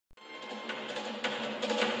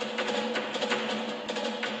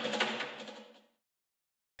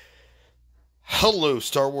Hello,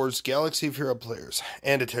 Star Wars Galaxy of Hero players,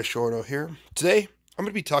 and Shorto here. Today, I'm going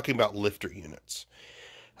to be talking about lifter units.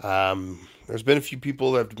 There's been a few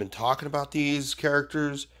people that have been talking about these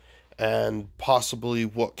characters, and possibly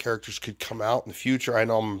what characters could come out in the future. I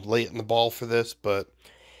know I'm late in the ball for this, but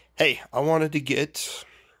hey, I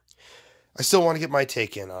still want to get my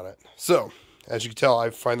take in on it. So, as you can tell, I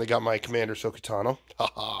finally got my Commander Sokatano.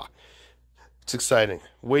 Haha. It's exciting.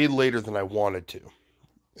 Way later than I wanted to.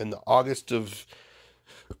 In the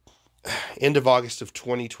end of August of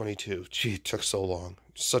 2022. Gee, it took so long.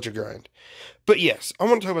 Such a grind. But yes, I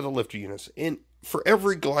want to talk about the lifter units. And for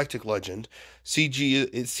every Galactic Legend,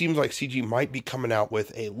 it seems like CG might be coming out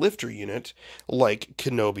with a lifter unit like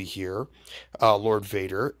Kenobi here, Lord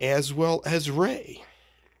Vader, as well as Rey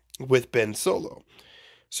with Ben Solo.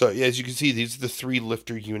 So as you can see, these are the three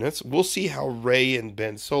lifter units. We'll see how Rey and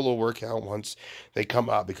Ben Solo work out once they come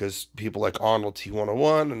out, because people like Arnold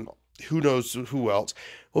T101 and who knows who else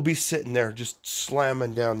will be sitting there just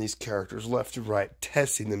slamming down these characters left and right,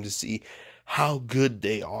 testing them to see how good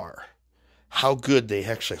they are, how good they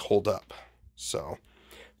actually hold up. So,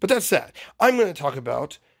 but that's that. I'm going to talk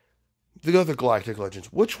about the other Galactic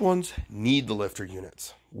Legends. Which ones need the lifter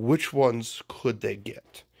units? Which ones could they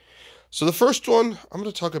get? So the first one I'm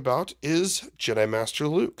going to talk about is Jedi Master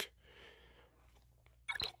Luke.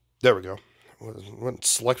 There we go. Went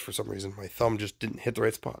select for some reason. My thumb just didn't hit the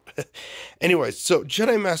right spot. Anyways, so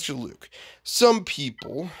Jedi Master Luke. Some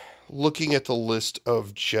people looking at the list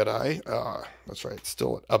of Jedi, that's right,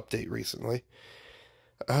 still an update recently,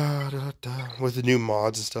 with the new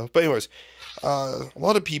mods and stuff. But anyways, a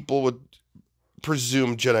lot of people would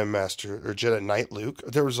presume Jedi Master or Jedi Knight Luke.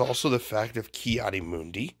 There was also the fact of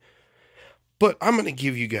Ki-Adi-Mundi. But I'm going to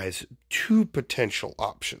give you guys two potential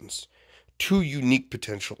options. Two unique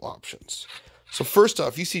potential options. So first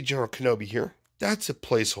off, you see General Kenobi here. That's a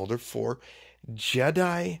placeholder for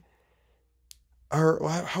Jedi, or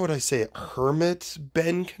how would I say it? Hermit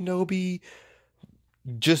Ben Kenobi?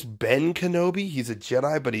 Just Ben Kenobi? He's a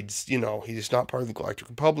Jedi, but he's not part of the Galactic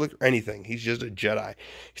Republic or anything. He's just a Jedi.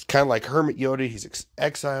 He's kind of like Hermit Yoda. He's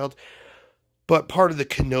exiled. But part of the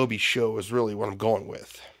Kenobi show is really what I'm going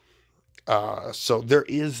with. So there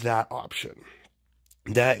is that option.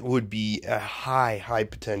 That would be a high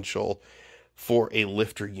potential for a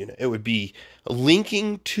lifter unit. It would be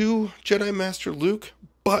linking to Jedi Master Luke,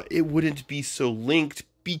 but it wouldn't be so linked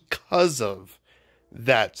because of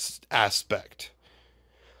that aspect.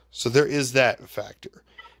 So there is that factor.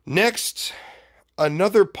 Next,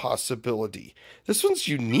 another possibility. This one's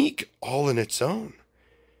unique all in its own.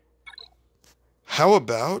 How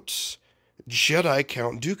about Jedi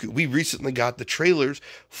Count Dooku? We recently got the trailers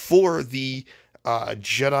for the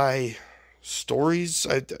Jedi Stories,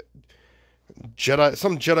 some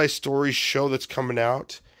Jedi Stories show that's coming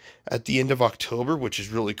out at the end of October, which is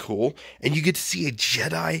really cool. And you get to see a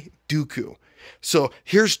Jedi Dooku. So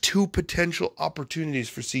here's two potential opportunities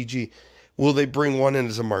for CG. Will they bring one in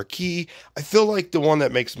as a marquee? I feel like the one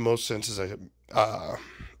that makes most sense is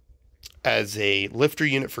as a lifter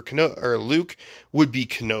unit for Luke would be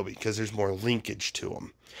Kenobi, because there's more linkage to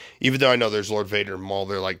him. Even though I know there's Lord Vader and Maul,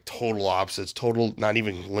 they're like total opposites, not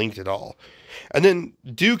even linked at all. And then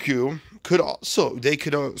Dooku they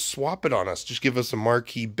could swap it on us, just give us a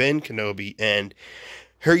marquee Ben Kenobi, and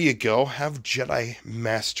here you go, have Jedi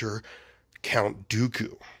Master Count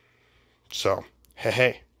Dooku. So,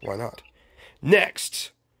 hey, why not?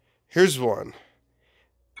 Next, here's one.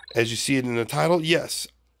 As you see it in the title, yes,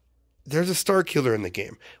 there's a Star Killer in the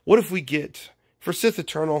game. What if we get, for Sith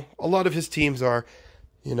Eternal, a lot of his teams are,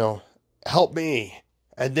 help me,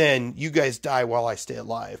 and then you guys die while I stay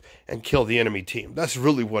alive and kill the enemy team. That's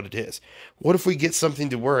really what it is. What if we get something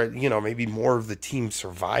to where, maybe more of the team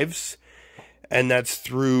survives, and that's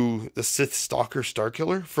through the Sith Stalker Star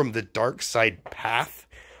Killer from the dark side path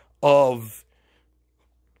of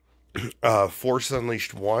Force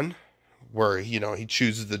Unleashed 1, where, he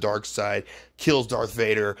chooses the dark side, kills Darth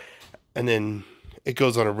Vader, and then it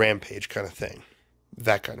goes on a rampage kind of thing.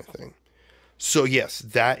 That kind of thing. So yes,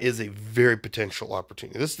 that is a very potential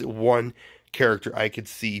opportunity. This is the one character I could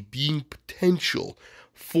see being potential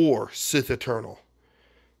for Sith Eternal.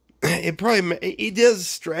 It does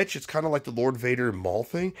stretch. It's kind of like the Lord Vader and Maul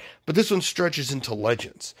thing, but this one stretches into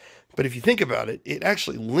Legends. But if you think about it, it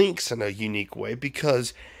actually links in a unique way,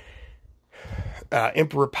 because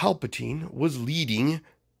Emperor Palpatine was leading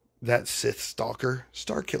that Sith Stalker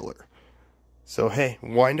Star Killer. So hey,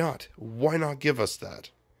 why not? Why not give us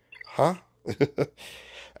that? Huh?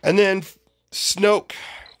 And then Snoke.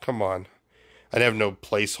 Come on. I'd have no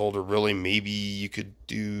placeholder really. Maybe you could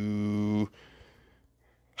do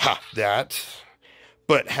that.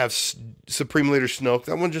 but have Supreme Leader Snoke.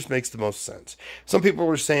 That one just makes the most sense. Some people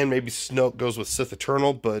were saying maybe Snoke goes with Sith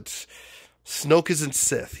Eternal, but Snoke isn't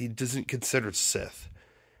Sith. He doesn't consider Sith.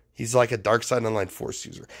 He's like a dark side online Force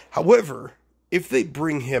user. However, if they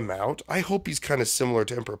bring him out, I hope he's kind of similar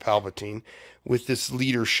to Emperor Palpatine with this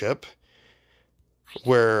leadership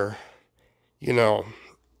where, you know,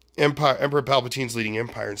 Emperor Palpatine's leading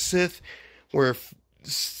Empire and Sith, where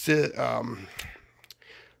Supreme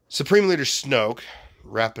Leader Snoke,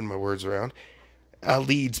 wrapping my words around,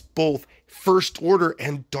 leads both First Order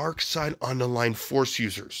and dark side online Force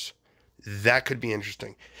users. That could be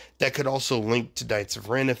interesting. That could also link to Knights of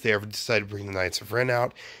Ren if they ever decide to bring the Knights of Ren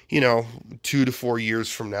out. You know, 2 to 4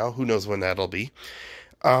 years from now. Who knows when that'll be.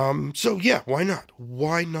 So yeah, why not?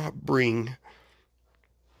 Why not bring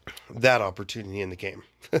that opportunity in the game?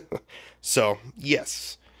 So,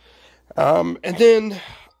 yes. And then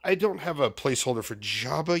I don't have a placeholder for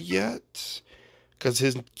Jabba yet, because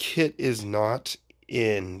his kit is not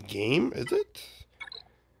in game, is it?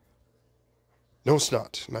 No, it's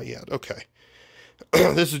not. Not yet. Okay.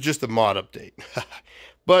 This is just a mod update.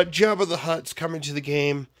 But Jabba the Hutt's coming to the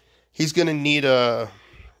game. He's going to need a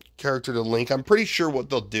character to link. I'm pretty sure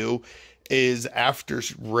what they'll do is after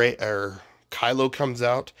Kylo comes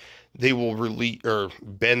out, they will release, or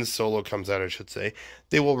Ben Solo comes out, I should say.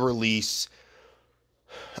 They will release,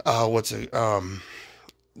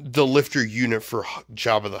 the lifter unit for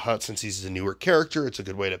Jabba the Hutt, since he's a newer character. It's a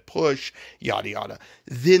good way to push, yada yada.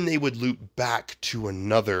 Then they would loop back to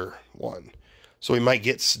another one. So we might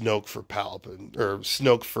get Snoke for Palpatine, or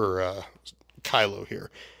Snoke for Kylo here.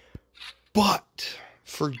 But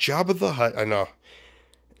for Jabba the Hutt, I know,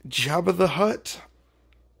 Jabba the Hutt,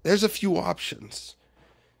 there's a few options.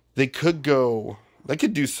 They could do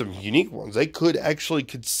some unique ones. They could actually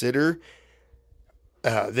consider,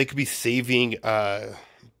 they could be saving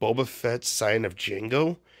Boba Fett's Sign of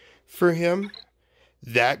Jango for him.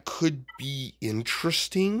 That could be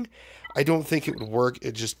interesting. I don't think it would work.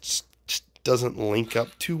 It just doesn't link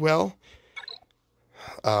up too well.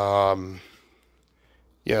 Yeah,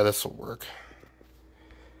 this will work.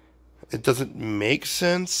 It doesn't make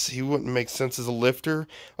sense. He wouldn't make sense as a lifter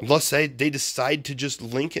unless they decide to just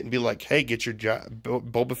link it and be like, hey, get your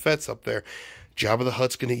Boba Fett's up there. Jabba the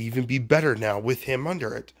Hutt's going to even be better now with him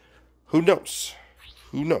under it. Who knows?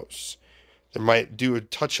 Who knows? They might do a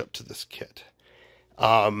touch-up to this kit.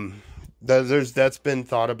 That's been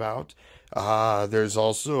thought about. There's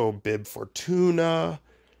also Bib Fortuna.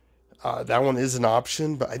 That one is an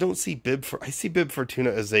option, but I don't see I see Bib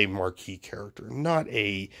Fortuna as a marquee character, not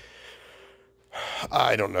a,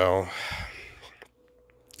 I don't know,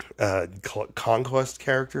 conquest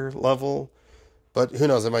character level. But who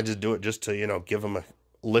knows? I might just do it just to, you know, give him a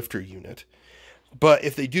lifter unit. But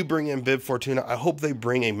if they do bring in Bib Fortuna, I hope they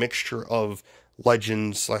bring a mixture of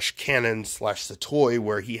Legend / canon / the toy,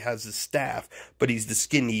 where he has the staff, but he's the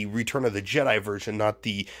skinny Return of the Jedi version, not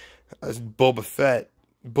the Boba Fett,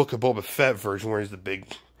 Book of Boba Fett version, where he's the big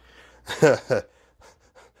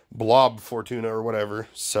blob Fortuna or whatever.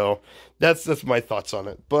 So that's my thoughts on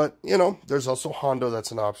it. But, you know, there's also Hondo.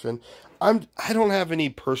 That's an option. I don't have any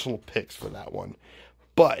personal picks for that one,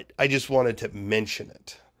 but I just wanted to mention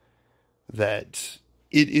it, that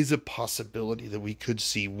it is a possibility that we could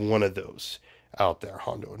see one of those out there.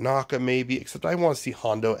 Hondo Naka, maybe, except I want to see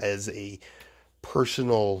Hondo as a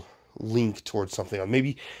personal link towards something.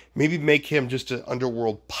 Maybe make him just an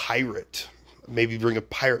underworld pirate. Maybe bring a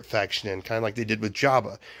pirate faction in, kind of like they did with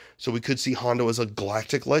Jabba. So we could see Hondo as a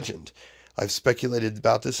galactic legend. I've speculated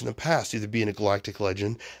about this in the past, either being a galactic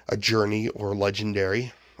legend, a journey, or a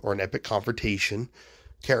legendary, or an epic confrontation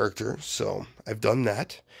character. So I've done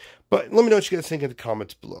that. But let me know what you guys think in the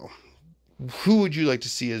comments below. Who would you like to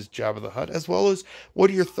see as Jabba the Hutt? As well as, what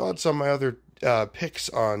are your thoughts on my other picks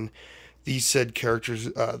on these said characters,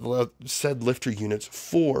 said lifter units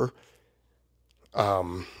for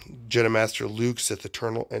Jedi Master Luke, Sith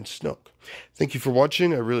Eternal, and Snoke. Thank you for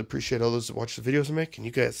watching. I really appreciate all those that watch the videos I make, and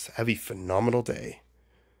you guys have a phenomenal day.